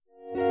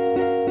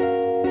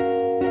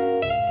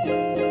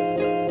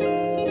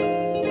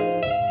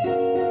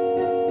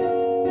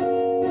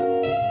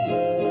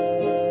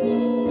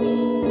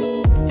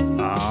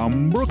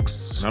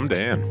And I'm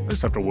Dan.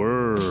 This after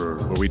work.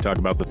 Where we talk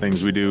about the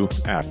things we do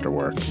after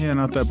work. Yeah,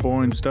 not that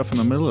boring stuff in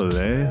the middle of the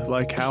day,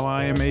 like how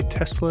I am a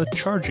Tesla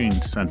charging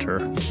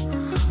center.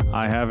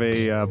 I have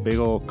a big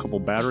old couple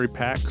battery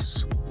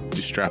packs.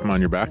 You strap them on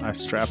your back? I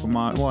strap them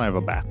on. Well, I have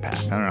a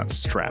backpack. They're not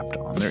strapped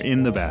on. They're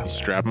in the back.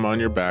 Strap them on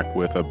your back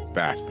with a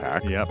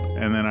backpack. Yep.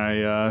 And then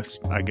I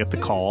get the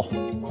call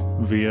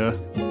via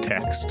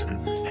text.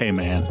 Hey,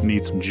 man,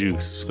 need some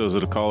juice. So is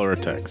it a call or a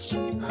text?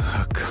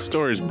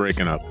 Story's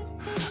breaking up.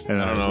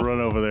 And I don't know. Run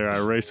over there. I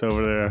race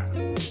over there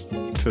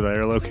to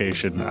their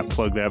location. I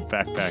plug that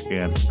backpack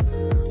in.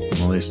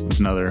 At least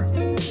another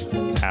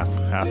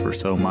half or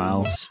so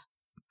miles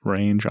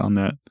range on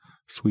that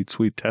sweet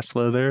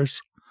Tesla of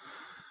theirs.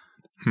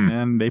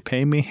 And they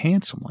pay me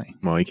handsomely.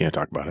 Well, you can't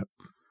talk about it.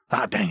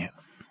 Ah, dang it.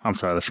 I'm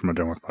sorry, that's from a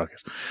Denmark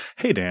podcast.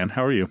 Hey, Dan,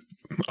 how are you?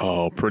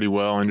 Oh, pretty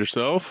well. And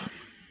yourself?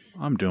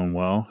 I'm doing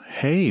well.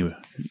 Hey,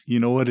 you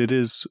know what it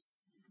is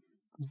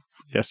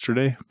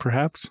yesterday,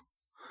 perhaps?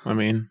 I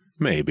mean,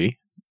 maybe.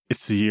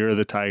 It's the year of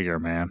the tiger,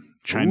 man.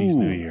 Chinese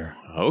New Year.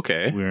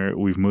 Okay.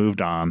 We've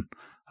moved on.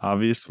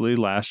 Obviously,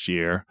 last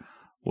year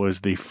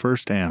was the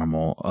first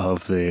animal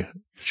of the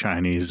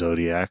Chinese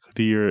zodiac.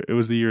 It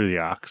was the year of the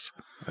ox.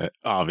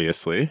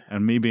 Obviously.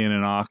 And me being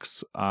an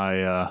ox,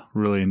 I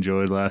really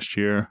enjoyed last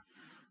year.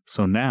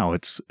 So now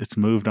it's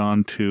moved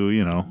on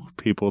to,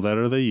 people that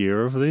are the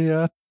year of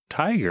the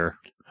tiger.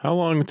 How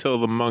long until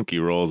the monkey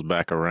rolls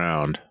back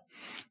around?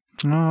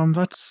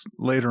 That's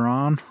later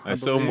on. I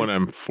assume when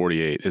I'm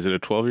 48. Is it a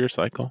 12-year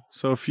cycle?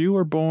 So if you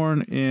were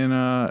born in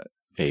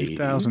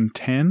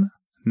 2010,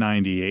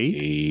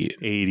 98,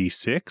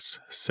 86,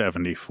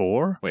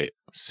 74,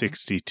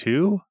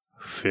 62,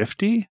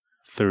 50,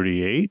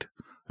 38,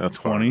 that's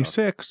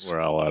 26. We're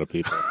all out of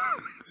people.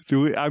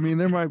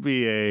 There might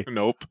be a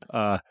Nope.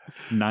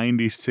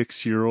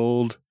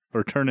 96-year-old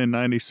or turning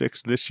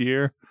 96 this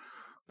year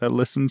that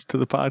listens to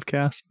the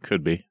podcast.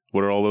 Could be.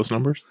 What are all those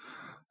numbers?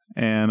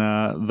 And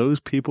those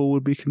people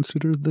would be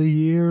considered the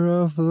year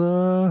of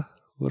the,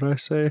 what did I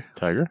say?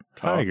 Tiger?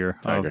 Tiger.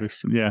 Oh, tiger.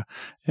 Obviously. Yeah.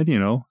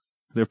 And,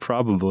 they're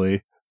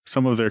probably,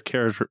 some of their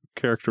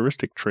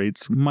characteristic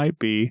traits might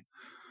be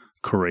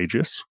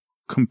courageous,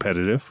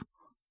 competitive,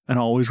 and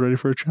always ready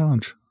for a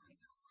challenge.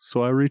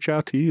 So I reach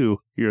out to you,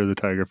 Year of the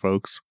Tiger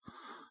folks.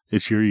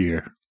 It's your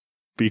year.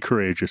 Be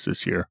courageous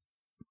this year.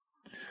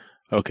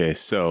 Okay,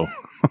 so.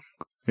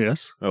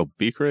 Yes? Oh,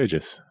 be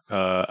courageous.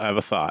 I have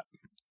a thought.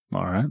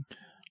 All right.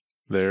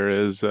 There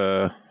is,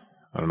 I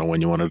don't know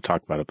when you wanted to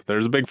talk about it, but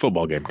there's a big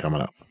football game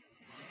coming up.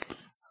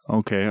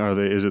 Okay,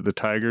 is it the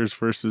Tigers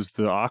versus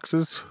the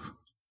Oxes?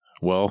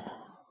 Well,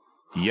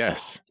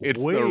 yes.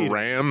 It's the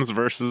Rams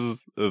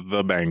versus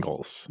the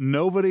Bengals.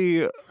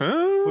 Nobody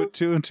put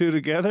two and two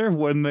together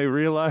when they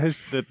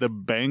realized that the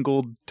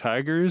Bengal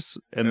Tigers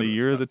and the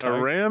year of the Tiger.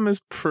 A Ram is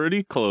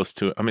pretty close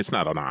to it. I mean, it's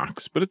not an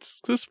ox, but it's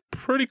just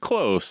pretty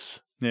close.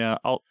 Yeah,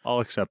 I'll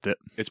accept it.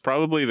 It's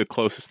probably the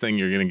closest thing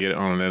you're going to get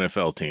on an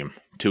NFL team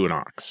to an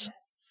ox,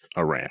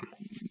 a ram.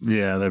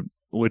 Yeah,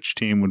 which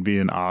team would be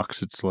an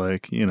ox? It's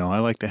like, I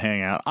like to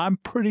hang out. I'm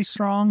pretty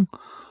strong.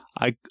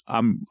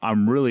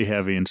 I'm really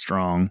heavy and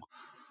strong,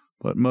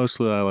 but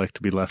mostly I like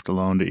to be left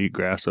alone to eat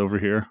grass over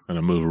here. And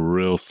I move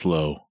real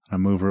slow.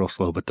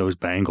 But those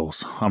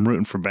Bengals, I'm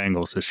rooting for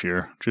Bengals this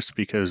year just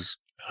because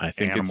I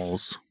think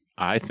animals.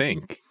 I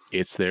think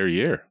it's their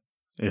year.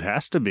 It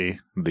has to be.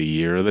 The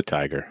year of the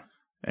tiger.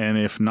 And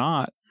if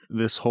not,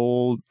 this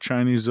whole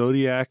Chinese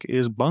zodiac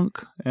is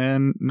bunk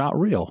and not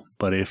real.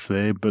 But if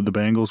the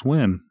Bengals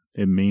win,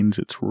 it means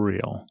it's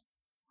real.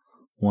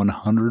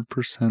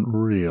 100%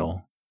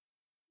 real.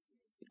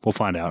 We'll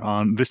find out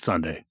on this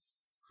Sunday.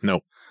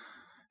 Nope.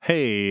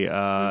 Hey.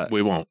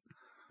 We won't.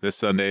 This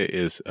Sunday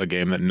is a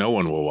game that no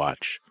one will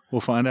watch.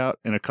 We'll find out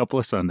in a couple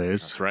of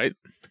Sundays. That's right.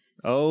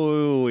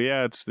 Oh,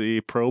 yeah, it's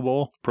the Pro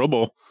Bowl. Pro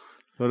Bowl.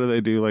 What do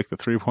they do, like the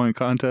three-point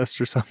contest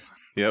or something?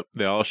 Yep,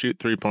 they all shoot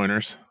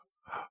three-pointers.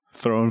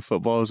 Throwing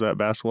footballs at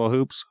basketball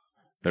hoops?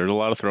 There's a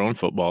lot of throwing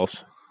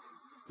footballs.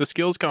 The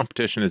skills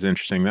competition is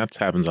interesting. That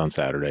happens on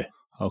Saturday.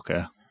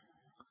 Okay.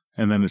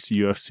 And then it's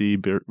UFC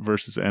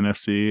versus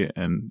NFC,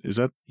 and is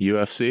that?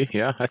 UFC?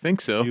 Yeah, I think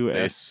so.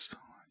 AFC,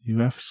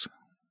 NFC.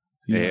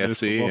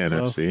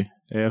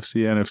 AFC,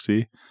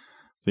 NFC,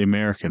 the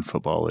American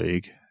Football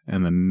League,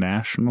 and the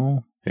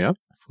National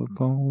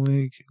Football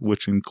League,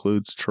 which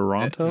includes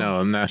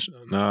Toronto?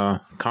 No,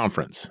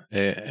 conference.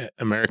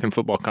 American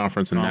Football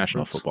Conference and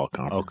National Football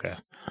Conference. Okay.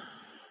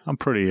 I'm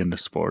pretty into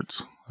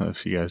sports,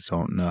 if you guys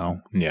don't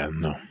know. Yeah,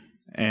 no.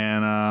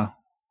 And,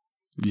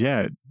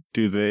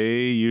 do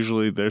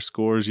their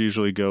scores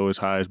usually go as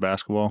high as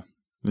basketball?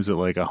 Is it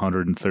like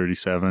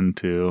 137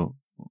 to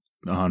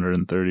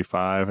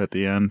 135 at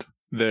the end?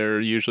 They're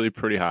usually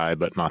pretty high,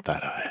 but not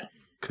that high.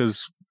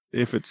 Because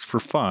if it's for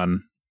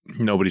fun,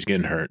 nobody's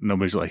getting hurt.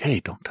 Nobody's like, hey,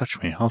 don't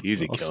touch me. I'll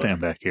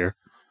stand back here.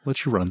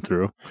 Let you run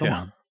through. Come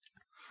on.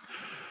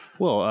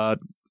 Well,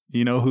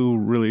 you know who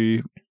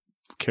really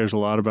cares a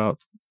lot about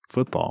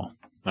football?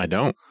 I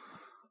don't.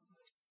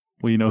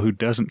 Well, you know who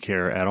doesn't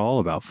care at all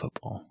about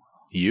football?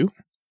 You?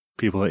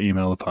 People that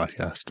email the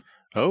podcast.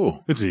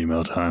 Oh, It's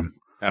email time.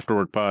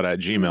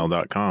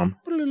 afterworkpod@gmail.com.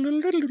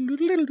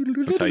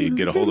 That's how you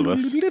get a hold of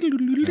us.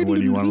 And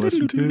when you want to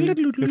listen to it, get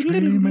your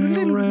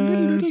email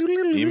read.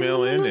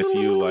 Email in if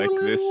you like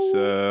this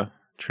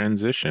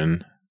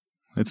transition.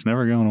 It's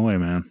never going away,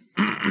 man.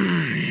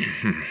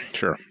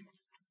 Sure.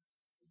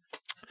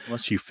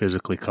 Unless you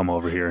physically come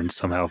over here and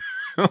somehow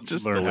I'll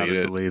just learn how delete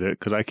to it. delete it,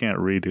 because I can't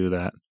redo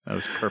that. That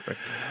was perfect.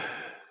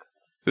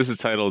 This is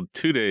titled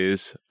 2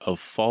 Days of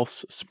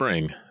False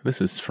Spring. This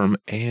is from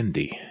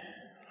Andy.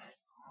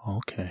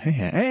 Okay.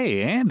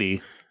 Hey,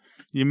 Andy.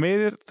 You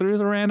made it through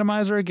the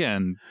randomizer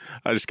again.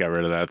 I just got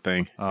rid of that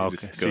thing. Oh, It okay.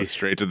 just goes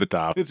straight to the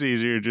top. It's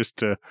easier just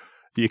to...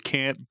 You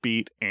can't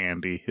beat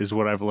Andy, is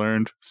what I've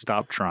learned.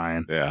 Stop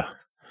trying. Yeah.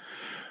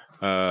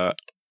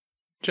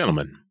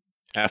 Gentlemen,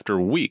 after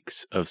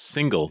weeks of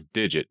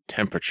single-digit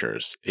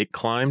temperatures, it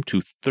climbed to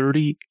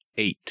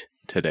 38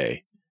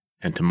 today.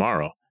 And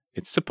tomorrow,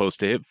 it's supposed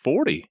to hit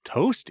 40.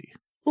 Toasty.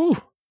 Ooh,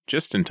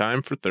 just in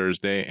time for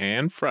Thursday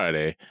and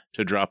Friday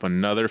to drop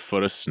another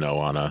foot of snow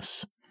on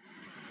us.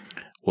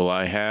 Will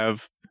I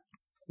have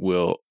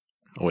the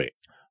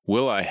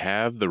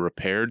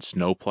repaired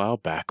snowplow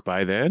back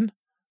by then?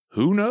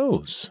 Who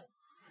knows?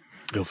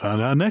 You'll find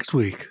out next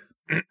week.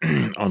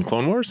 On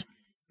Clone Wars?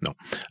 No.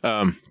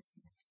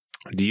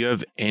 Do you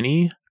have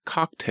any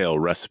cocktail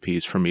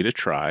recipes for me to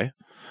try?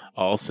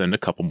 I'll send a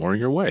couple more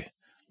your way.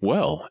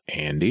 Well,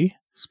 Andy.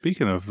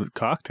 Speaking of the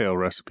cocktail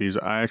recipes,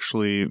 I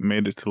actually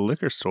made it to the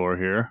liquor store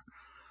here.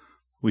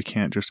 We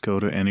can't just go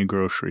to any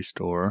grocery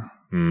store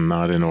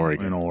Not in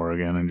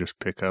Oregon. and just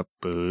pick up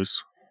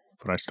booze.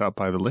 But I stopped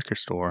by the liquor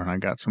store and I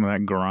got some of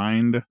that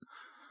grind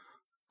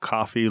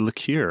coffee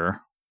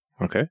liqueur.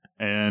 Okay.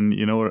 And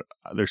you know what?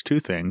 There's two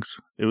things.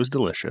 It was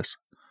delicious.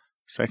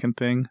 Second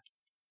thing,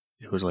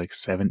 it was like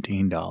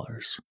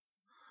 $17.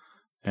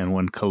 And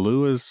when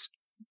Kahlua's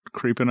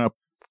creeping up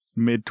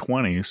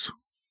mid-20s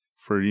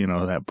for,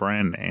 that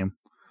brand name,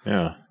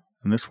 Yeah.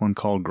 and this one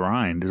called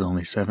Grind is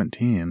only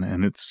 17,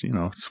 and it's,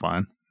 it's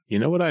fine. You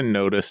know what I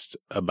noticed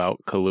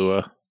about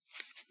Kahlua?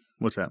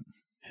 What's that?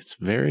 It's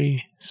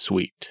very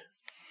sweet.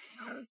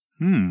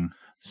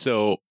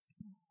 So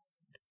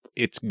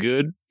it's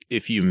good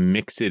if you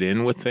mix it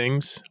in with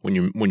things. When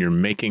you're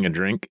making a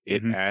drink,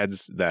 it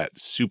adds that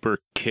super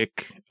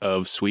kick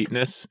of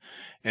sweetness.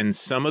 And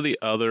some of the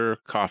other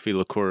coffee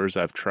liqueurs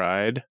I've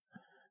tried,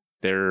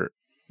 they're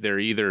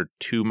either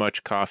too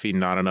much coffee,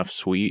 not enough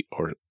sweet,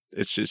 or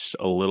it's just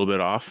a little bit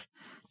off.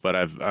 But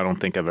I don't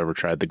think I've ever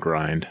tried the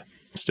Grind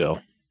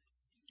still.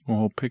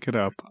 Well, pick it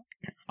up.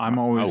 I'm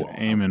always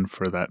aiming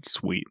for that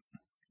sweet.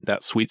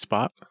 That sweet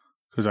spot?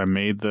 Because I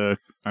made the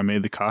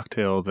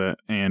cocktail that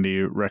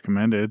Andy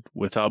recommended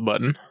with Top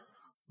button?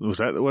 Was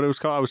that what it was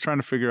called? I was trying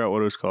to figure out what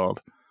it was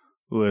called.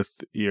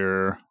 With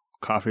your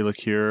coffee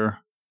liqueur,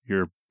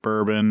 your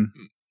bourbon,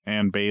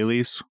 and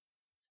Bailey's.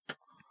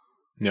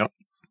 Yep.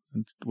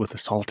 With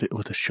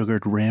a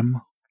sugared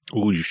rim.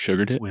 Ooh, you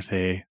sugared it? With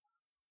a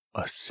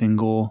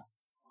single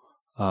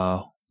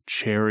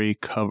cherry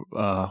covered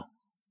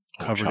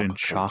in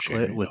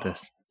chocolate cherry.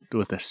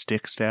 with a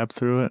stick stabbed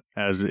through it,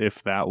 as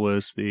if that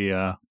was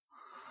the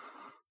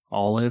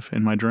olive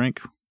in my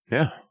drink.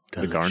 Yeah.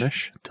 Delicious. The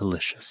garnish.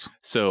 Delicious.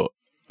 So,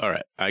 all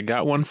right, I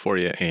got one for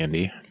you,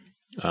 Andy.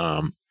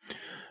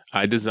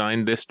 I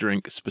designed this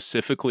drink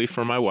specifically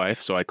for my wife,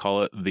 so I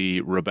call it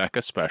the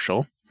Rebecca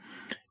Special.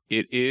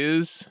 It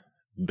is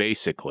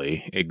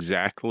basically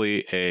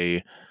exactly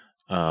a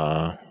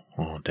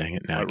dang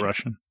it now. White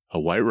Russian. A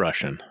White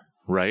Russian,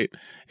 right?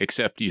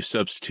 Except you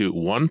substitute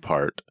one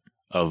part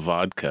of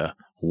vodka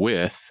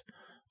with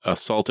a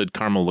salted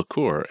caramel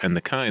liqueur, and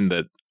the kind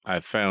that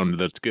I've found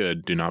that's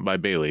good, do not buy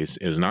Bailey's,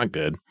 is not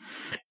good,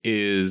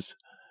 is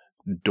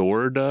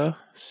Dorda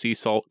Sea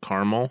Salt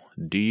Caramel,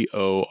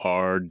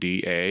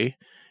 Dorda.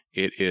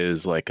 It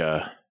is like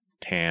a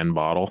tan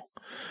bottle.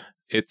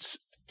 It's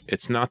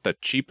not the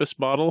cheapest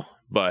bottle,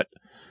 but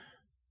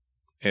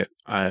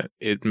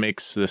it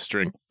makes this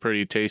drink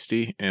pretty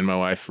tasty, and my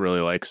wife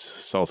really likes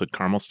salted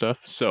caramel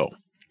stuff. So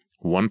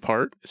one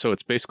part, so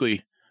it's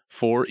basically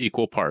 4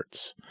 equal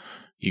parts.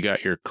 You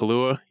got your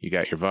Kahlua, you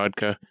got your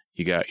vodka,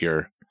 you got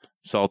your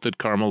salted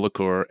caramel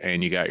liqueur,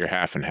 and you got your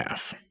half and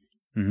half.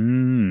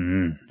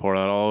 Pour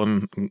that all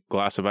in a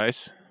glass of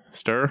ice,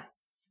 stir.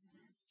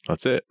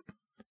 That's it.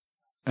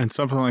 And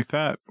something like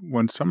that,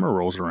 when summer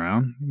rolls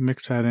around,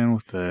 mix that in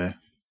with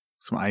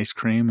some ice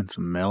cream and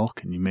some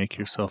milk, and you make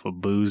yourself a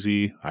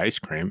boozy Ice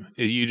cream.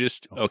 You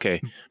just, okay.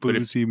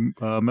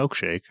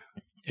 milkshake.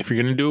 If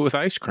you're going to do it with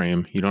ice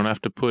cream, you don't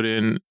have to put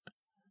in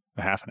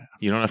A half and half.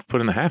 You don't have to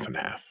put in the half and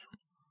half.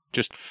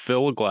 Just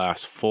fill a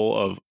glass full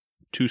of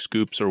 2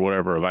 scoops or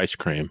whatever of ice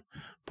cream.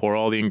 Pour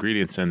all the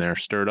ingredients in there,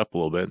 stir it up a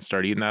little bit, and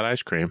start eating that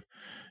ice cream.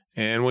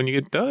 And when you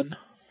get done,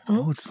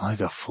 it's like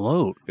a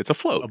float. it's a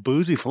float. A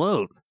boozy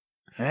float.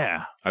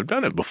 Yeah. I've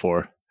done it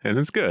before, and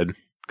it's good.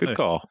 Good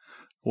call.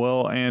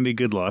 Well, Andy,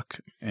 good luck.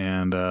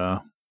 And,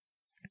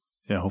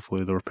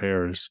 hopefully the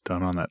repair is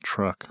done on that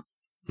truck.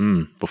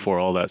 Before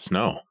all that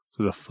snow.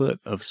 Because a foot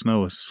of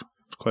snow is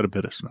quite a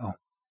bit of snow.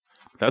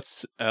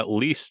 That's at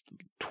least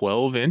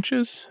 12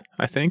 inches,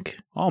 I think.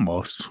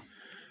 Almost.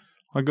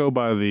 I go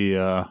by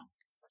the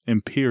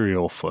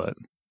imperial foot,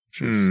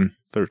 which is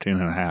 13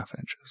 and a half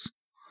inches.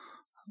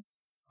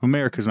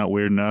 America's not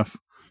weird enough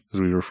because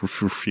we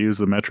refuse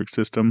the metric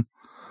system.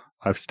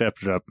 I've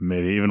stepped it up and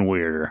made it even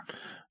weirder.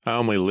 I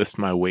only list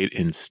my weight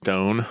in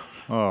stone.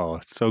 Oh,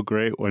 it's so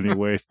great when you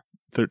weigh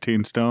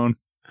 13 stone.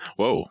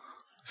 Whoa.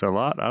 Is that a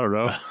lot? I don't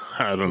know.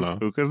 I don't know.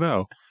 Who could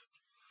know?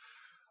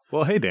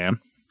 Well, hey, Dan.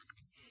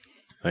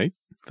 Hey.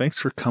 Thanks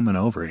for coming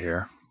over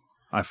here.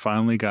 I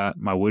finally got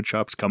my wood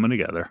shops coming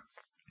together.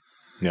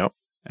 Yep.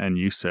 And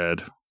you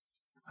said,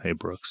 hey,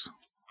 Brooks,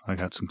 I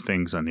got some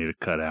things I need to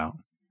cut out.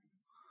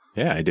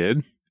 Yeah, I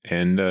did.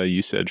 And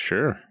you said,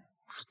 sure.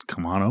 So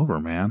come on over,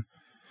 man.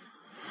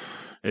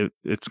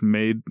 It's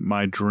made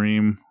my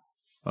dream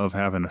of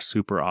having a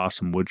super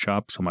awesome wood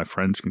shop so my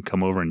friends can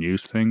come over and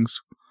use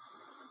things.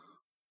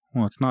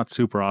 Well, it's not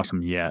super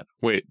awesome yet.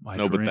 Wait,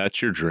 but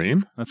that's your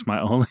dream? That's my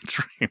only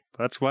dream.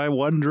 That's my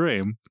one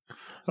dream.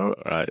 All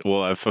right.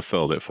 Well, I've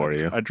fulfilled it for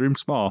you. I dream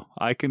small.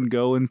 I can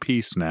go in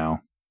peace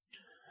now.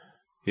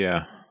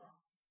 Yeah.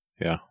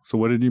 Yeah. So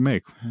what did you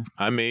make?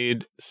 I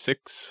made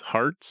 6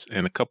 hearts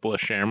and a couple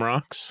of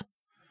shamrocks.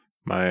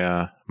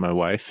 My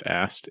wife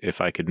asked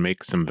if I could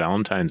make some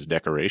Valentine's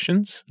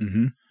decorations.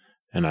 Mm-hmm.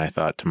 And I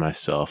thought to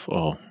myself,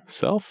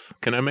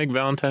 can I make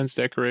Valentine's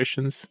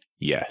decorations?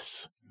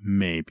 Yes.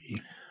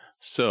 Maybe.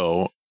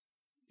 So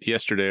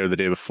yesterday or the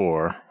day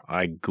before,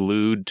 I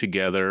glued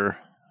together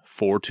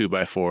 4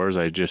 2x4s.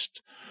 I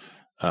just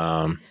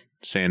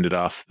sanded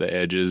off the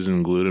edges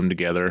and glued them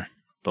together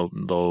the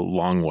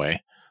long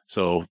way.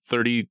 So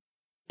it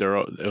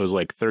was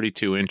like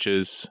 32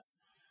 inches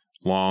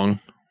long,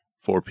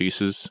 4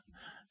 pieces.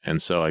 And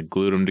so I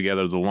glued them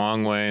together the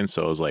long way. And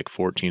so it was like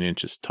 14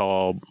 inches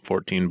tall,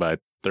 14 by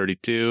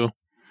 32.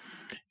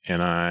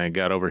 And I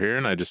got over here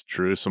and I just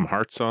drew some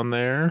hearts on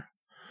there.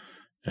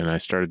 And I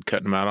started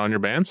cutting them out on your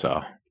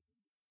bandsaw.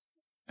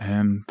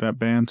 And that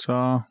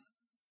bandsaw,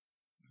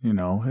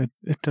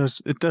 it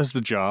does the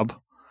job.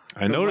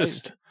 I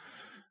noticed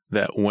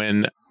that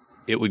when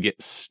it would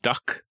get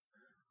stuck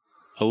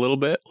a little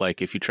bit, like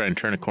if you try and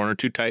turn a corner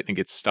too tight and it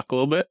gets stuck a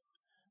little bit,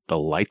 the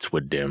lights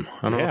would dim.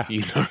 I don't know if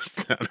you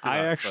noticed that.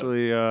 I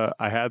actually,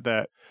 I had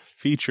that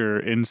feature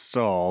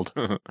installed.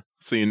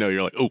 So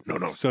you're like, oh,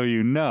 no. So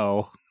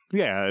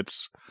yeah,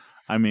 it's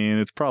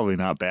probably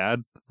not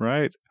bad,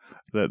 right?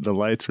 That the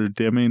lights are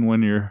dimming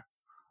when you're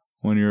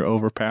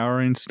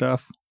overpowering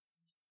stuff.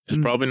 It's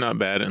probably not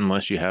bad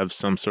unless you have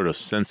some sort of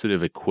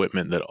sensitive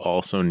equipment that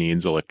also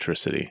needs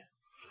electricity.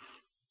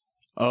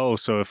 Oh,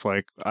 so if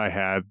like I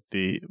had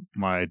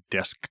my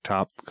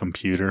desktop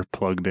computer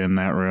plugged in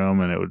that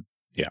room and it would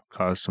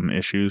cause some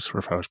issues, or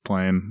if I was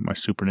playing my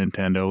Super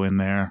Nintendo in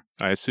there.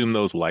 I assume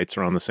those lights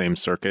are on the same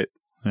circuit.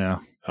 Yeah.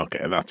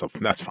 Okay,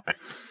 that's fine.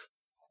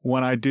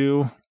 When I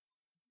do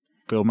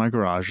build my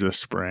garage this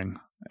spring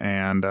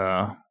and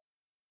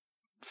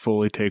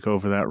fully take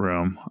over that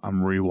room,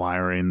 I'm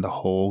rewiring the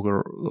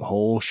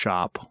whole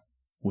shop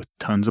with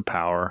tons of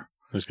power.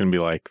 There's going to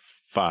be like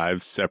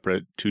 5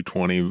 separate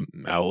 220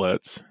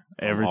 outlets,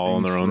 all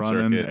on their own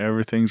circuit.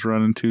 Everything's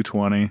running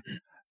 220,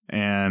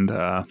 and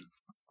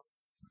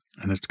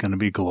it's going to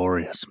be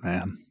glorious,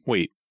 man.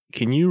 Wait,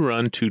 can you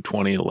run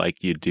 220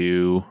 like you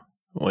do?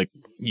 Like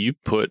you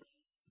put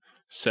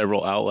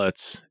several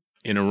outlets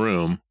in a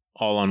room,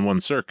 all on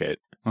one circuit.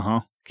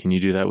 Uh-huh. Can you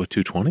do that with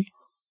 220?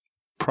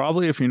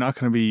 Probably if you're not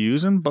going to be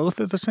using both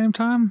at the same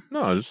time.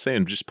 No, I'm just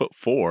saying, just put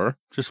 4.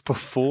 Just put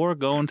 4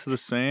 going to the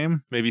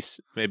same?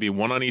 Maybe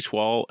 1 on each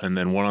wall and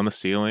then 1 on the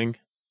ceiling.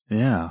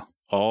 Yeah.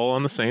 All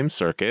on the same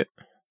circuit.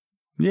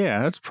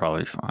 Yeah, that's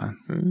probably fine.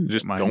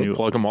 Just don't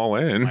plug them all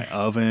in. My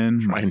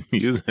oven. Try and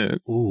use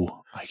it. Ooh,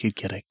 I could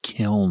get a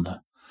kiln.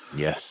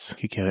 Yes.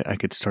 I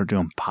could start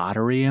doing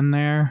pottery in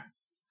there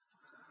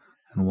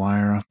and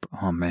wire up.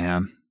 Oh,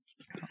 man.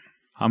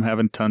 I'm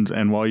having tons.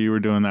 And while you were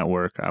doing that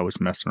work, I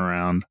was messing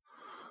around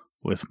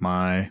with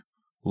my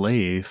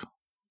lathe.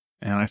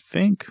 And I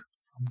think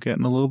I'm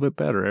getting a little bit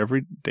better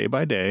every day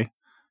by day.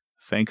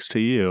 Thanks to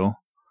you,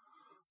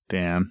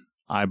 Dan,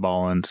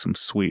 eyeballing some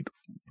sweet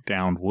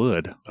downed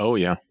wood. Oh,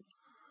 yeah.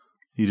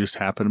 You just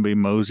happened to be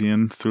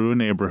moseying through a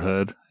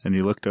neighborhood and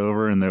you looked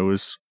over and there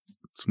was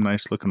some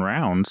nice looking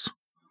rounds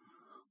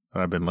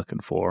that I've been looking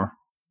for.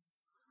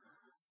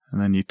 And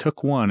then you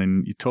took one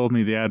and you told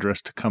me the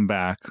address to come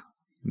back.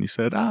 And you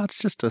said, it's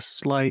just a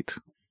slight.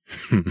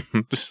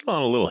 Just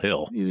on a little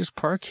hill. You just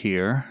park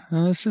here.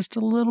 And it's just a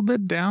little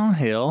bit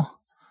downhill.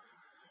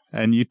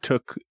 And you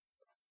took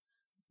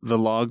the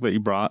log that you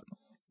brought,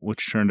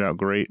 which turned out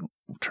great,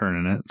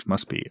 turning it. It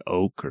must be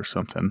oak or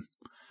something.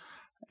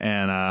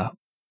 And it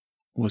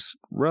was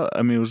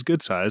a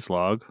good sized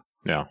log.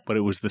 Yeah. But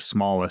it was the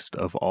smallest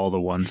of all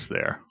the ones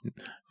there.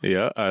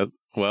 Yeah.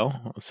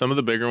 Well, some of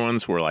the bigger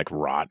ones were like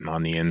rotten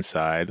on the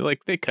inside.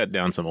 Like they cut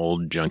down some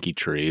old junky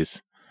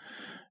trees.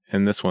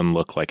 And this one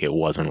looked like it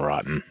wasn't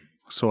rotten.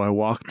 So I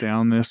walked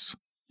down this.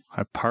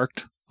 I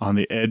parked on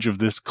the edge of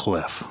this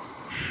cliff.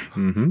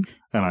 Mm-hmm.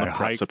 And on a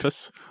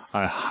precipice.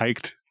 I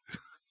hiked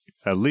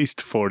at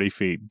least 40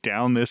 feet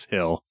down this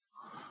hill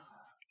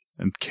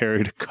and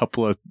carried a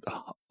couple of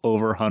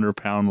over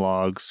 100-pound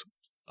logs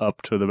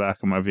up to the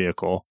back of my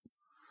vehicle.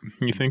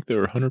 You think they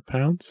were 100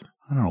 pounds?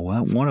 I don't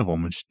know. One of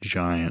them is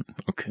giant.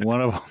 Okay.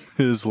 One of them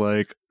is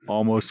like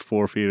almost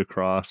 4 feet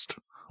across.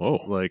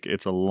 Whoa. Like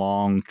it's a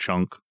long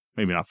chunk.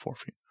 Maybe not 4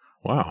 feet.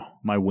 Wow.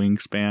 My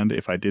wingspan,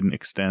 if I didn't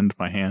extend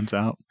my hands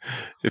out.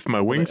 If my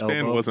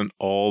wingspan wasn't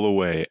all the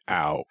way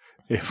out.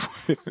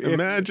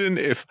 Imagine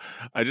if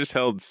I just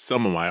held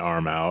some of my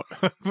arm out.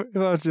 If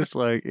I was just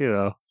like,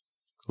 going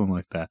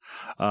like that.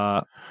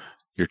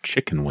 Your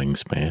chicken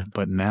wingspan.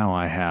 But now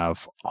I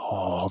have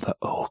all the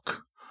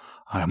oak.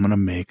 I'm going to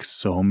make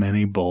so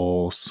many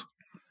bowls.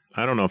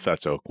 I don't know if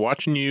that's oak.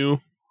 Watching you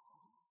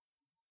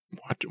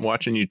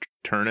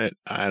turn it,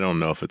 I don't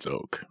know if it's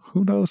oak.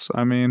 Who knows?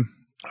 I mean,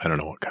 I don't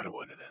know what kind of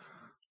wood it is.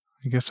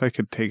 I guess I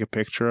could take a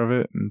picture of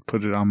it and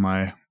put it on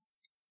my...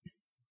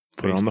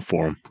 Put it on the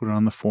forum. Put it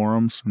on the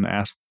forums and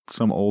ask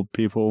some old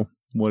people,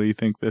 what do you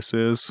think this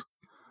is?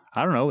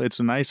 I don't know.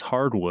 It's a nice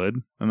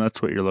hardwood, and that's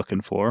what you're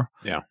looking for.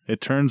 Yeah. It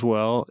turns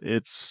well.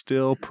 It's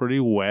still pretty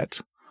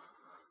wet.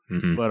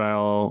 Mm-hmm. But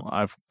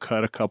I've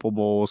cut a couple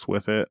bowls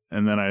with it,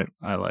 and then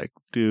I like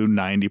do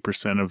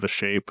 90% of the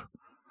shape,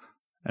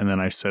 and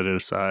then I set it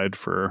aside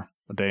for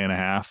a day and a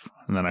half,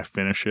 and then I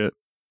finish it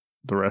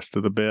the rest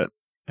of the bit,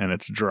 and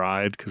it's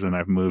dried because then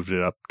I've moved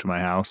it up to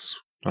my house,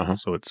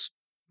 so it's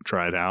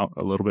dried out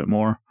a little bit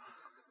more.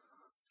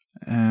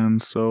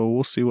 And so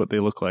we'll see what they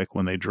look like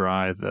when they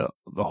dry the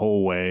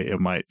whole way.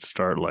 It might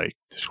start like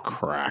just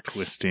cracks,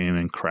 twisting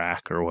and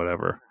crack or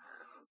whatever,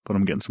 but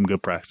I'm getting some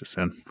good practice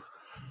in.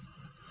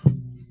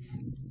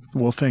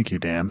 Well, thank you,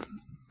 Dan,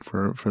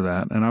 for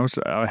that. And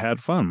I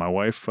had fun. My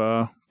wife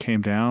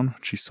came down.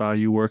 She saw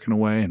you working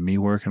away and me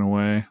working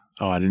away.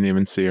 Oh, I didn't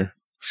even see her.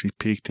 She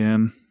peeked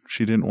in.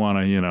 She didn't want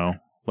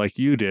to, like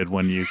you did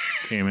when you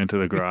came into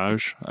the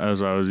garage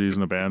as I was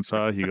using the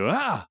bandsaw. You go,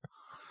 ah!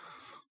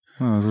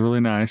 That was really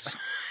nice.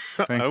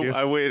 Thank you.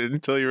 I waited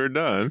until you were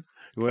done.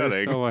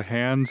 So my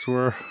hands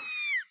were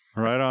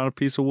right on a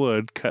piece of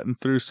wood, cutting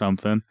through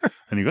something.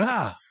 And you go,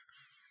 ah!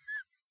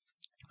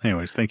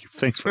 Anyways, thank you.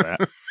 Thanks for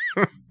that.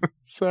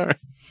 Sorry.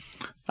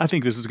 I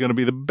think this is going to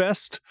be the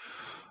best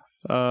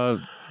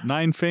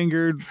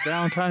 9-fingered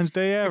Valentine's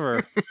Day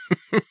ever.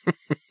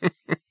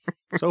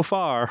 So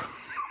far.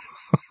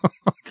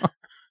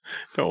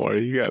 Don't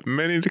worry, you got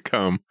many to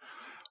come.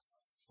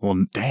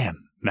 Well,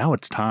 Dan, now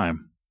it's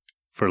time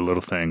for a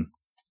little thing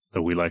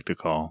that we like to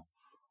call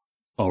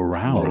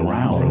around.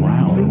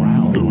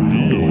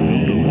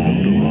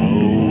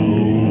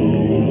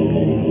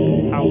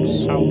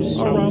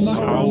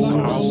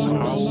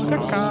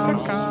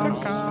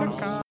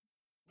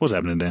 What's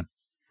happening, Dan?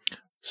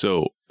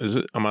 So,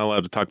 am I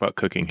allowed to talk about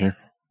cooking here?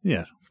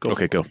 Yeah.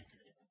 Okay, go.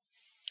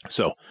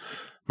 So,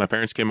 my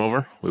parents came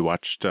over. We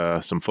watched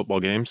some football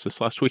games this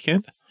last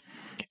weekend,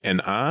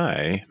 and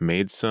I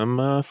made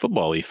some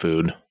football-y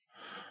food.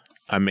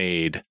 I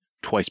made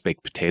twice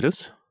baked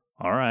potatoes.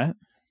 All right.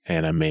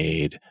 And I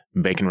made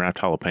bacon wrapped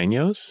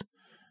jalapenos,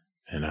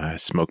 and I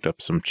smoked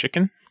up some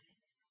chicken.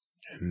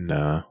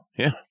 And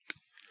yeah.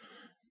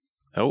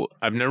 Oh,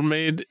 I've never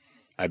made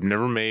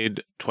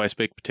twice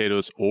baked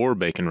potatoes or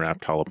bacon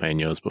wrapped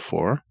jalapenos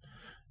before.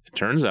 It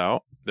turns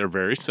out they're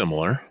very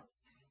similar.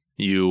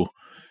 You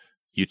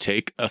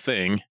take a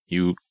thing,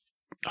 you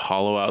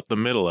hollow out the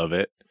middle of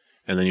it,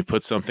 and then you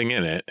put something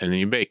in it, and then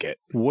you bake it.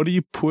 What do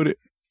you put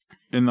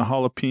in the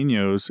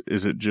jalapenos?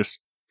 Is it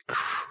just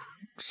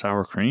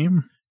sour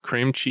cream?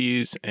 Cream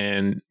cheese,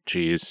 and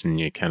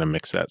you kind of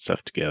mix that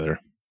stuff together.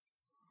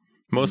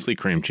 Mostly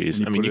cream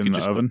cheese. I mean, you can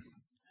just oven.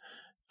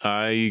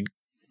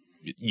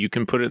 You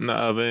can put it in the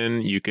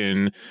oven. You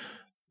can.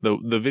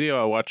 The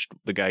video I watched,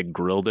 the guy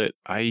grilled it.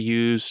 I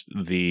used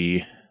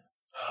the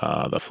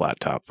flat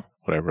top,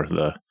 whatever,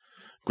 the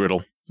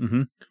griddle.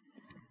 Mm-hmm.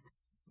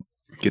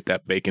 Get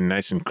that bacon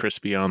nice and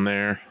crispy on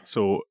there.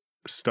 So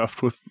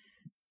stuffed with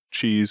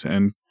cheese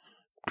and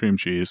cream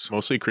cheese.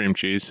 Mostly cream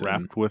cheese.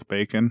 Wrapped with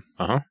bacon.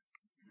 Uh-huh.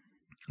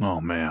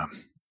 Oh, man.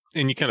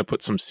 And you kind of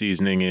put some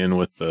seasoning in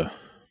with the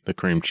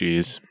cream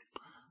cheese.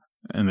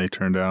 And they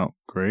turned out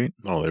great?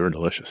 Oh, they were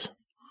delicious.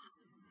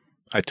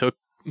 I took,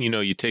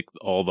 you take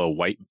all the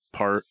white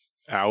part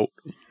out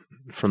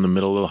from the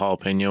middle of the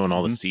jalapeno and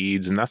all the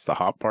seeds, and that's the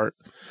hot part.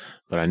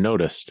 But I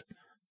noticed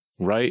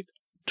right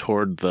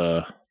toward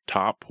the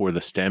top where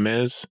the stem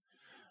is,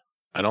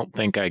 I don't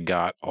think I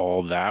got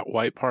all that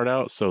white part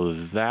out. So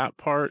that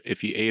part,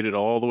 if you ate it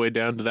all the way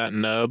down to that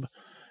nub,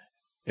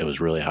 it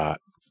was really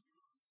hot.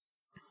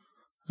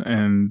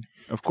 And,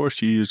 of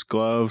course, you used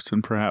gloves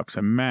and perhaps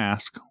a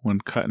mask when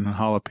cutting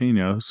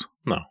jalapenos.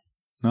 No.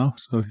 No?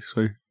 So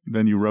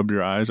then you rubbed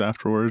your eyes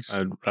afterwards?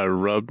 I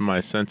rubbed my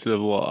sensitive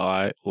little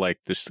eye, like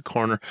just the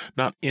corner,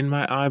 not in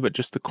my eye, but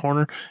just the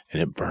corner,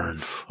 and it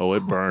burned. Oh,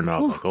 it burned. I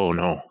was like, oh,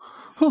 no.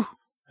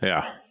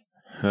 Yeah.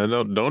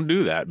 Don't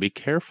do that. Be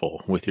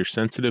careful with your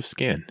sensitive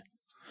skin.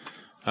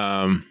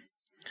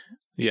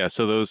 Yeah,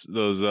 so those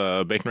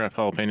bacon wrapped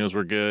jalapenos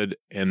were good,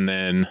 and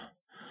then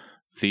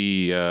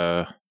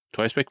the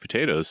twice baked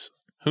potatoes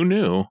who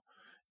knew?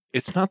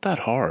 It's not that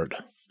hard.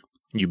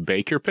 You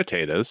bake your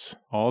potatoes.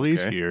 All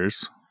these Okay.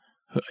 years.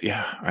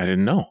 Yeah, I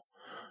didn't know.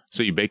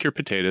 So you bake your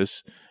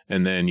potatoes,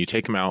 and then you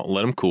take them out,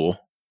 let them cool,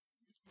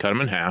 cut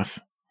them in half.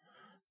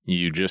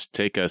 You just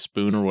take a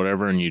spoon or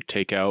whatever, and you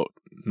take out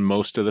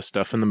most of the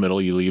stuff in the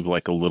middle. You leave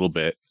like a little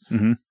bit,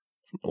 Mhm.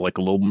 make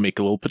a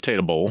little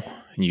potato bowl.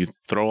 And you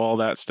throw all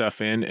that stuff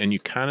in, and you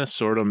kind of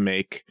sort of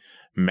make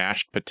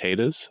mashed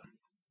potatoes.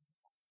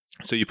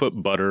 So you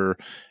put butter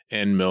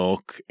and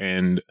milk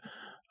and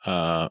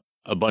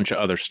a bunch of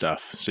other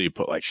stuff. So you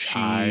put like cheese,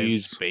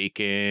 Chives.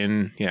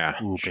 bacon.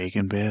 Yeah. Ooh,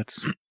 bacon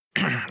bits.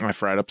 I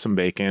fried up some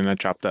bacon. I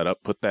chopped that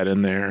up, put that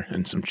in there,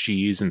 and some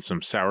cheese and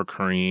some sour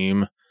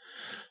cream.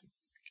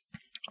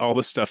 All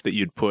the stuff that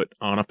you'd put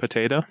on a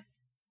potato.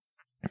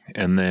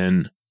 And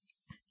then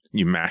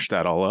you mash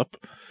that all up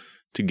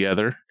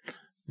together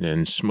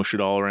and smush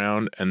it all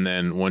around. And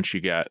then once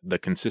you got the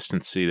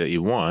consistency that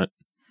you want,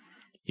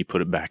 you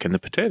put it back in the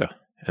potato.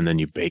 And then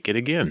you bake it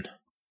again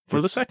for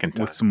the second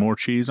time. With some more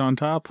cheese on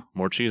top.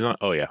 More cheese on.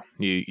 Oh, yeah.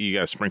 You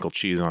got to sprinkle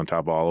cheese on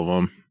top of all of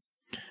them.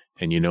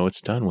 And you know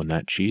it's done when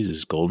that cheese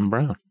is golden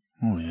brown.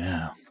 Oh,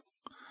 yeah.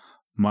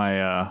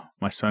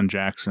 My son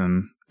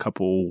Jackson, a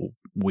couple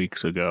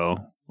weeks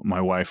ago, my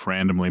wife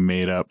randomly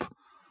made up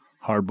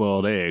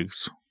hard-boiled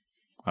eggs.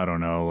 I don't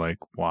know, like,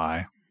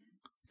 why.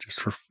 Just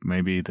for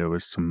maybe there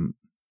was some,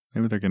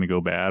 maybe they're going to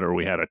go bad, or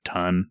we had a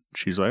ton.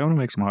 She's like, I want to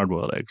make some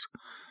hard-boiled eggs.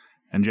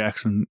 And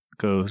Jackson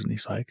goes and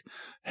he's like,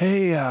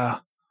 hey,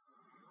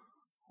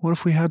 what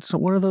if we had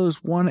some, what are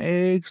those 1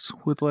 eggs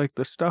with like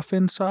the stuff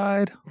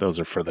inside? Those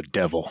are for the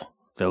devil.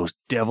 Those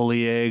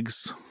devilly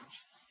eggs.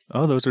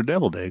 Oh, those are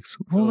deviled eggs.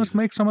 Well, let's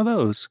make some of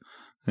those.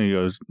 And he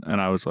goes, and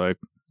I was like,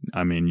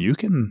 I mean, you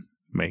can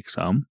make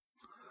some.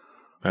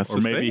 That's Or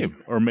the maybe, same.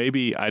 or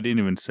maybe I didn't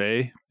even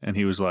say, and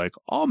he was like,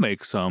 I'll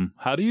make some.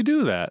 How do you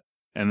do that?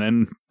 And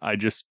then I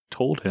just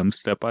told him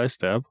step by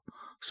step,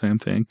 same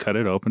thing, cut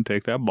it open,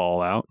 take that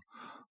ball out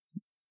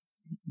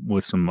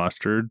with some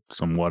mustard,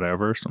 some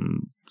whatever,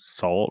 some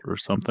salt or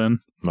something.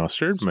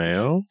 Mustard,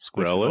 mayo,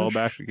 Squish relish, it all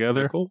back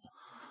together, pickle.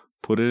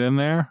 put it in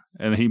there,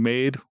 and he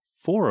made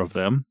 4 of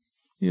them.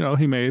 You know,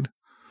 he made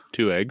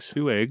 2 eggs.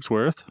 2 eggs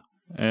worth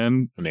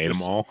and Ate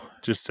them all.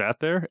 just sat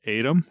there,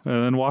 ate them,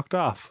 and then walked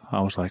off.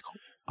 I was like,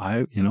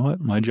 you know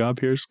what? My job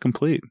here is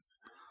complete.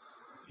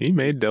 He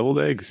made deviled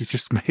He eggs.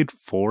 just made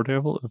 4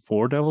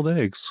 deviled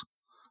eggs.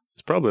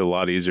 It's probably a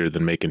lot easier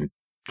than making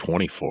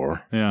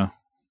 24. Yeah.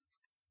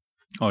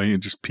 Oh, you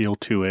just peel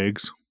 2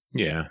 eggs.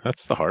 Yeah,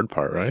 that's the hard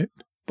part, right?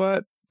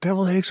 But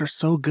deviled eggs are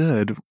so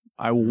good.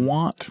 I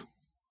want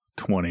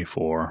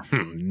 24.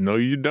 No,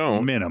 you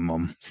don't.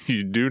 Minimum.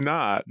 You do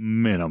not.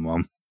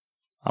 Minimum.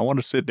 I want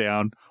to sit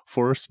down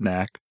for a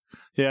snack.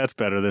 Yeah, it's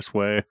better this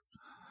way.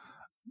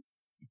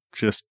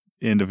 Just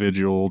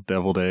individual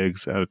deviled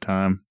eggs at a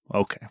time.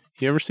 Okay.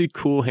 You ever see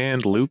Cool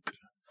Hand Luke?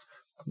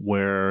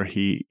 Where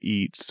he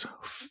eats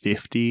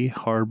 50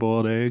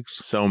 hard-boiled eggs.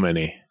 So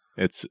many.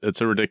 It's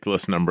a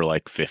ridiculous number,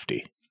 like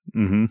 50.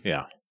 Mm-hmm.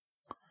 Yeah.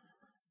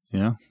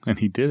 Yeah, and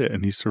he did it,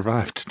 and he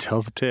survived to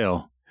tell the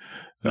tale.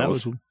 That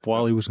was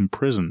while he was in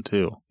prison,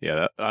 too.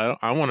 Yeah,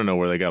 I want to know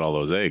where they got all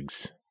those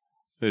eggs.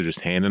 They're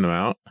just handing them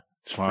out.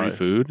 It's free Right.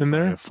 food in A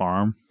there.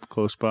 farm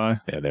close by.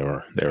 Yeah, they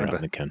were out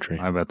in the country.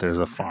 I bet there's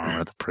a farm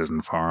at the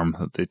prison farm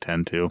that they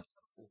tend to.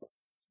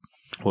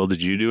 Well,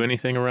 did you do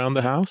anything around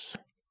the house?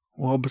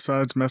 Well,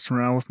 besides messing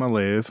around with my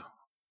lathe,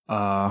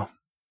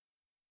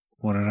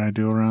 what did I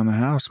do around the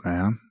house,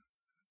 man?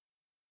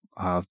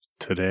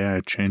 Today I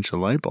changed the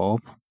light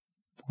bulb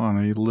on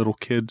a little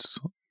kid's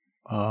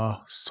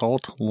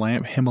salt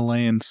lamp,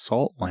 Himalayan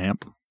salt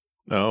lamp.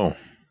 Oh,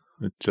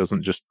 it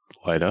doesn't just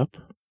light up?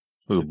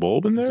 There's a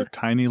bulb in There's there? a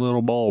tiny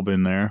little bulb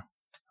in there.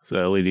 Is it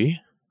LED?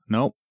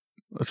 Nope,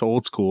 it's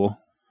old school.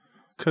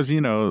 Because,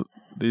 you know,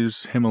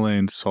 these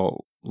Himalayan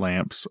salt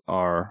lamps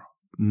are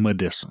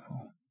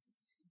medicinal,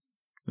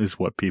 is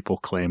what people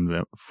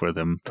claim for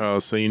them. Oh,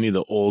 so you need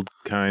the old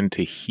kind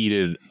to heat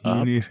it You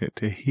up. need it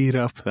to heat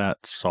up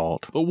that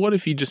salt. But what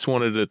if you just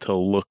wanted it to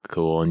look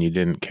cool and you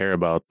didn't care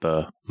about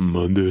the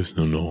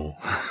medicinal?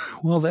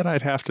 Well, then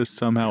I'd have to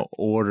somehow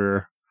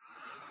order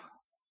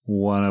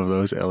one of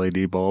those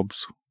LED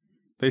bulbs.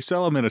 They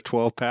sell them in a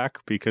 12-pack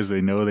because they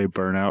know they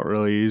burn out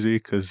really easy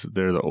because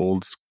they're the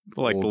old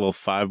Like the little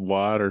 5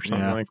 watt or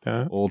something Yeah. like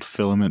that? old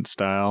filament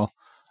style.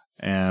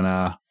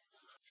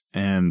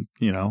 And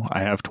you know,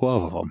 I have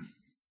 12 of them.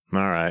 All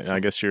right. I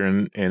guess you're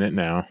in it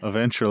now.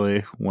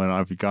 Eventually, when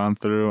I've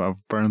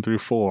burned through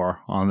 4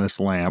 on this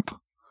lamp,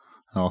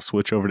 I'll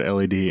switch over to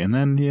LED, and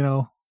then, you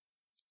know,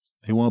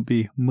 they won't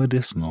be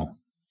medicinal.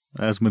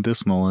 As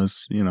medicinal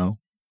as, you know,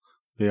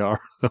 they are.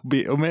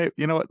 You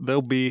know what?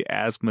 They'll be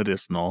as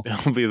medicinal,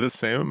 It'll be the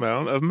same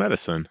amount of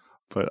medicine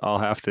but I'll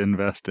have to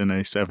invest in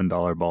a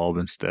 $7 bulb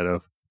instead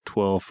of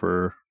 12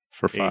 for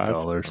for $5.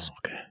 $8. Oh,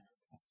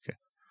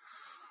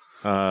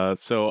 okay.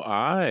 So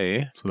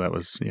So that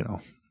was, you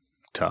know,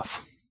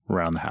 tough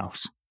around the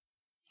house.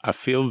 I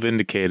feel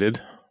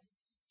vindicated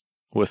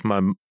with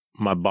my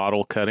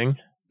bottle cutting.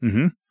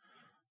 Mm-hmm.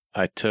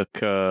 I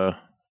took a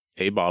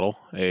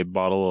a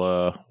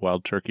bottle,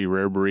 Wild Turkey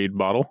Rare Breed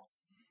bottle.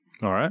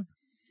 All right.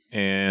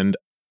 And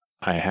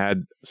I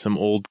had some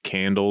old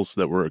candles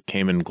that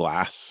came in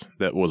glass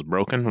that was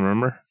broken,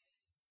 remember?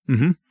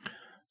 Mm-hmm.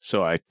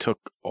 So I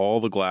took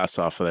all the glass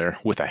off of there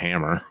with a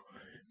hammer.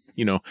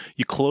 You know,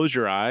 you close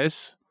your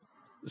eyes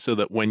so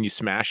that when you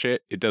smash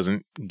it, it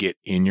doesn't get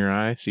in your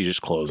eye. So you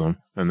just close them,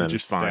 and then It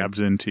just it's fine. stabs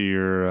into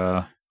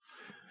your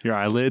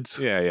eyelids.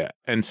 Yeah.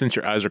 And since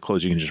your eyes are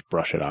closed, you can just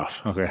brush it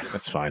off. Okay.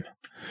 That's fine.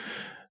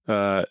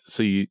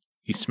 So you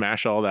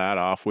smash all that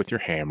off with your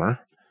hammer,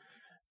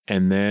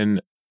 and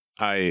then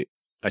I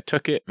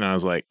took it and I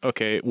was like,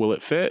 okay, will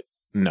it fit?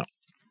 No.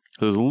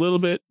 It was a little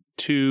bit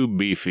too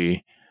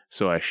beefy,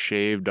 so I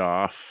shaved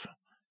off,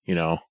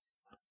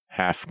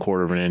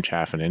 quarter of an inch,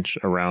 half an inch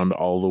around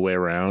all the way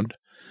around.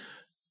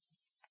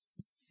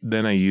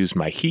 Then I used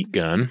my heat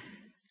gun.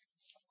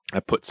 I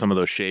put some of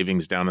those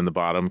shavings down in the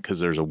bottom because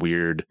there's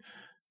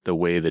the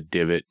way the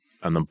divot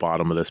on the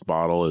bottom of this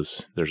bottle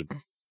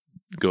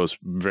goes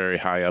very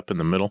high up in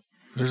the middle.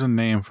 There's a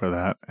name for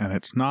that, and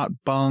it's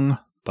not bung,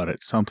 but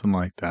it's something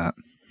like that.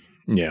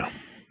 Yeah.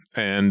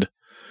 And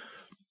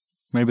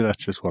maybe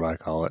that's just what I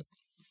call it.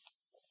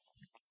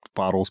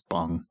 Bottle's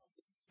bung.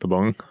 The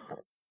bung?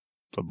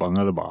 The bung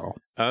of the bottle.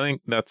 I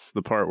think that's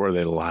the part where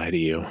they lie to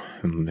you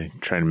and they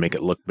try to make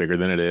it look bigger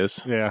than it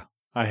is. Yeah.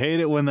 I hate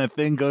it when that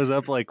thing goes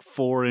up like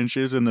 4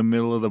 inches in the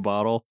middle of the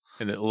bottle.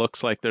 And it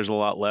looks like there's a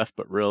lot left,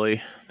 but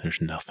really,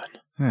 there's nothing.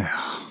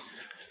 Yeah.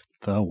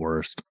 The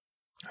worst.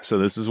 So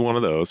this is one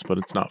of those, but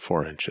it's not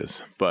 4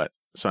 inches.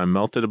 So I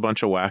melted a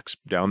bunch of wax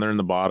down there in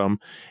the bottom,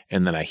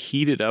 and then I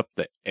heated up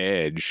the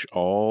edge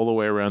all the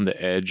way around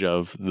the edge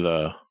of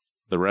the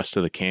rest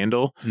of the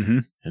candle,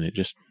 and it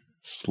just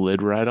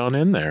slid right on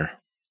in there.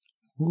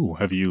 Ooh,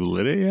 have you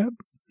lit it yet?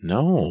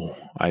 No,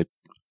 I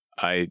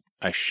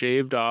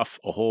shaved off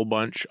a whole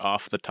bunch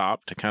off the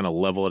top to kind of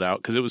level it out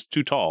because it was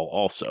too tall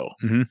also.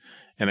 Mm-hmm.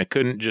 And I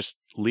couldn't just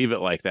leave it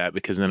like that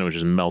because then it would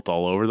just melt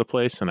all over the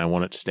place, and I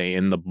want it to stay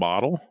in the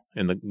bottle,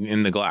 in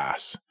the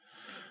glass.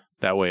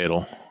 That way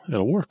it'll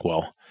work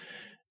well.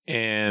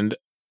 And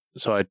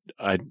so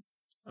I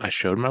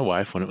showed my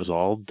wife when it was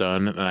all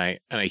done, and I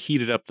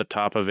heated up the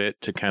top of it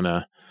to kind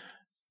of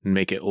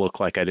make it look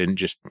like I didn't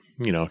just,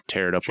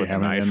 tear it up with a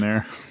knife. In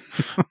there.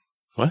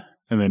 What?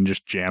 And then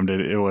just jammed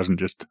it. It wasn't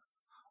just,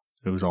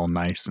 it was all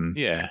nice and...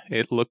 Yeah,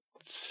 it looked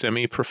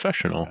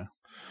semi-professional. Yeah.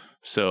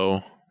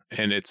 So,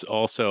 and it's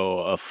also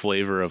a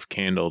flavor of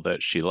candle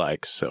that she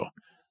likes. So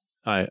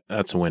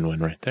that's a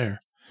win-win right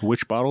there.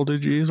 Which bottle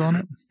did you use on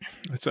it?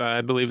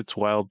 I believe it's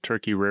Wild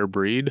Turkey Rare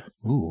Breed.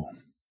 Ooh,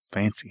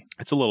 fancy.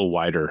 It's a little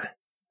wider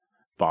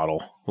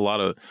bottle.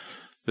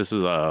 This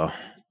is a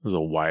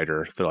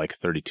wider, they're like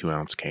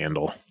 32-ounce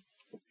candle.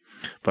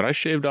 But I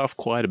shaved off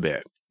quite a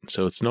bit,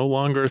 so it's no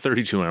longer a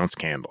 32-ounce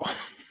candle.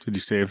 Did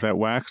you save that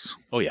wax?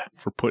 Oh, yeah.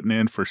 For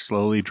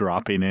slowly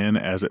dropping in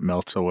as it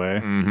melts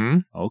away? Mm-hmm.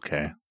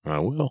 Okay. I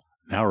will.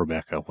 Now,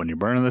 Rebecca, when you're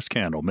burning this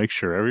candle, make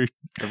sure every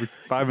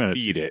 5 minutes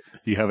feed it.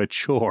 You have a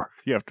chore.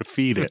 You have to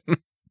feed it.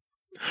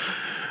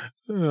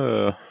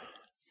 Yeah,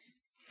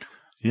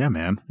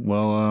 man.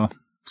 Well,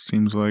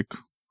 seems like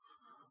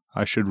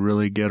I should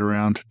really get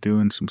around to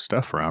doing some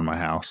stuff around my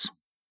house.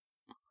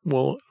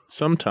 Well,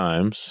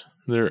 sometimes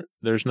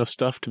there's no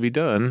stuff to be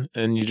done,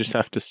 and you just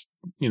have to,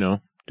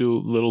 do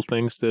little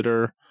things that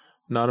are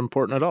not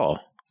important at all.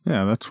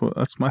 Yeah,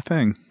 that's my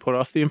thing. Put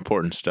off the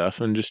important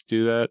stuff and just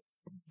do that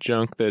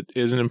junk that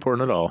isn't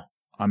important at all.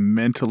 I'm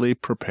mentally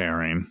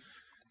preparing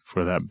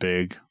for that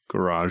big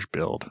garage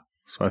build.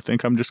 So I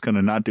think I'm just going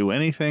to not do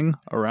anything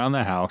around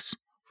the house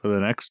for the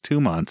next 2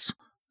 months,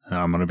 and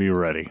I'm going to be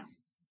ready.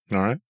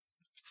 All right.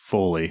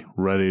 Fully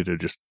ready to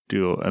just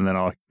do, and then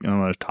I'm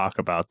going to talk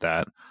about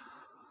that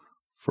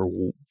for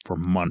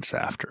months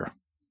after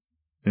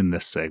in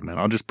this segment.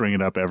 I'll just bring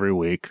it up every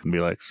week and be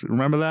like,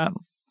 remember that?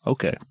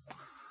 Okay.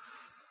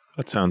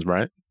 That sounds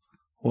right.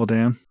 Well,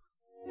 Dan,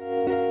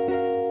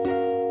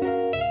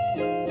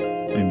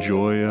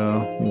 enjoy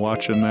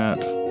watching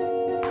that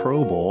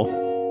Pro Bowl.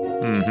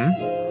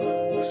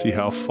 Mm-hmm. See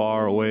how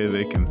far away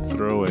they can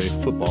throw a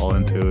football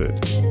into a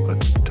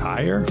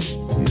tire.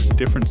 These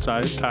different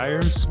size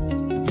tires.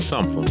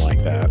 Something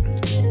like that.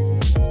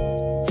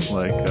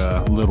 Like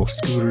little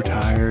scooter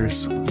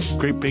tires,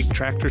 great big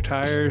tractor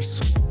tires.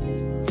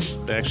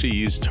 They actually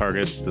use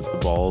targets that the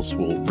balls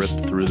will rip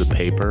through the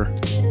paper.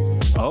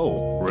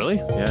 Oh, really?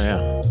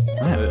 Yeah.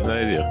 Man,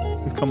 they do.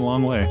 We've come a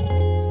long way.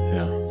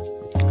 Yeah.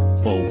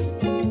 Well,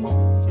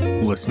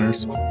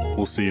 listeners,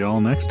 we'll see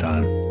y'all next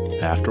time.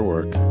 After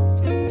work.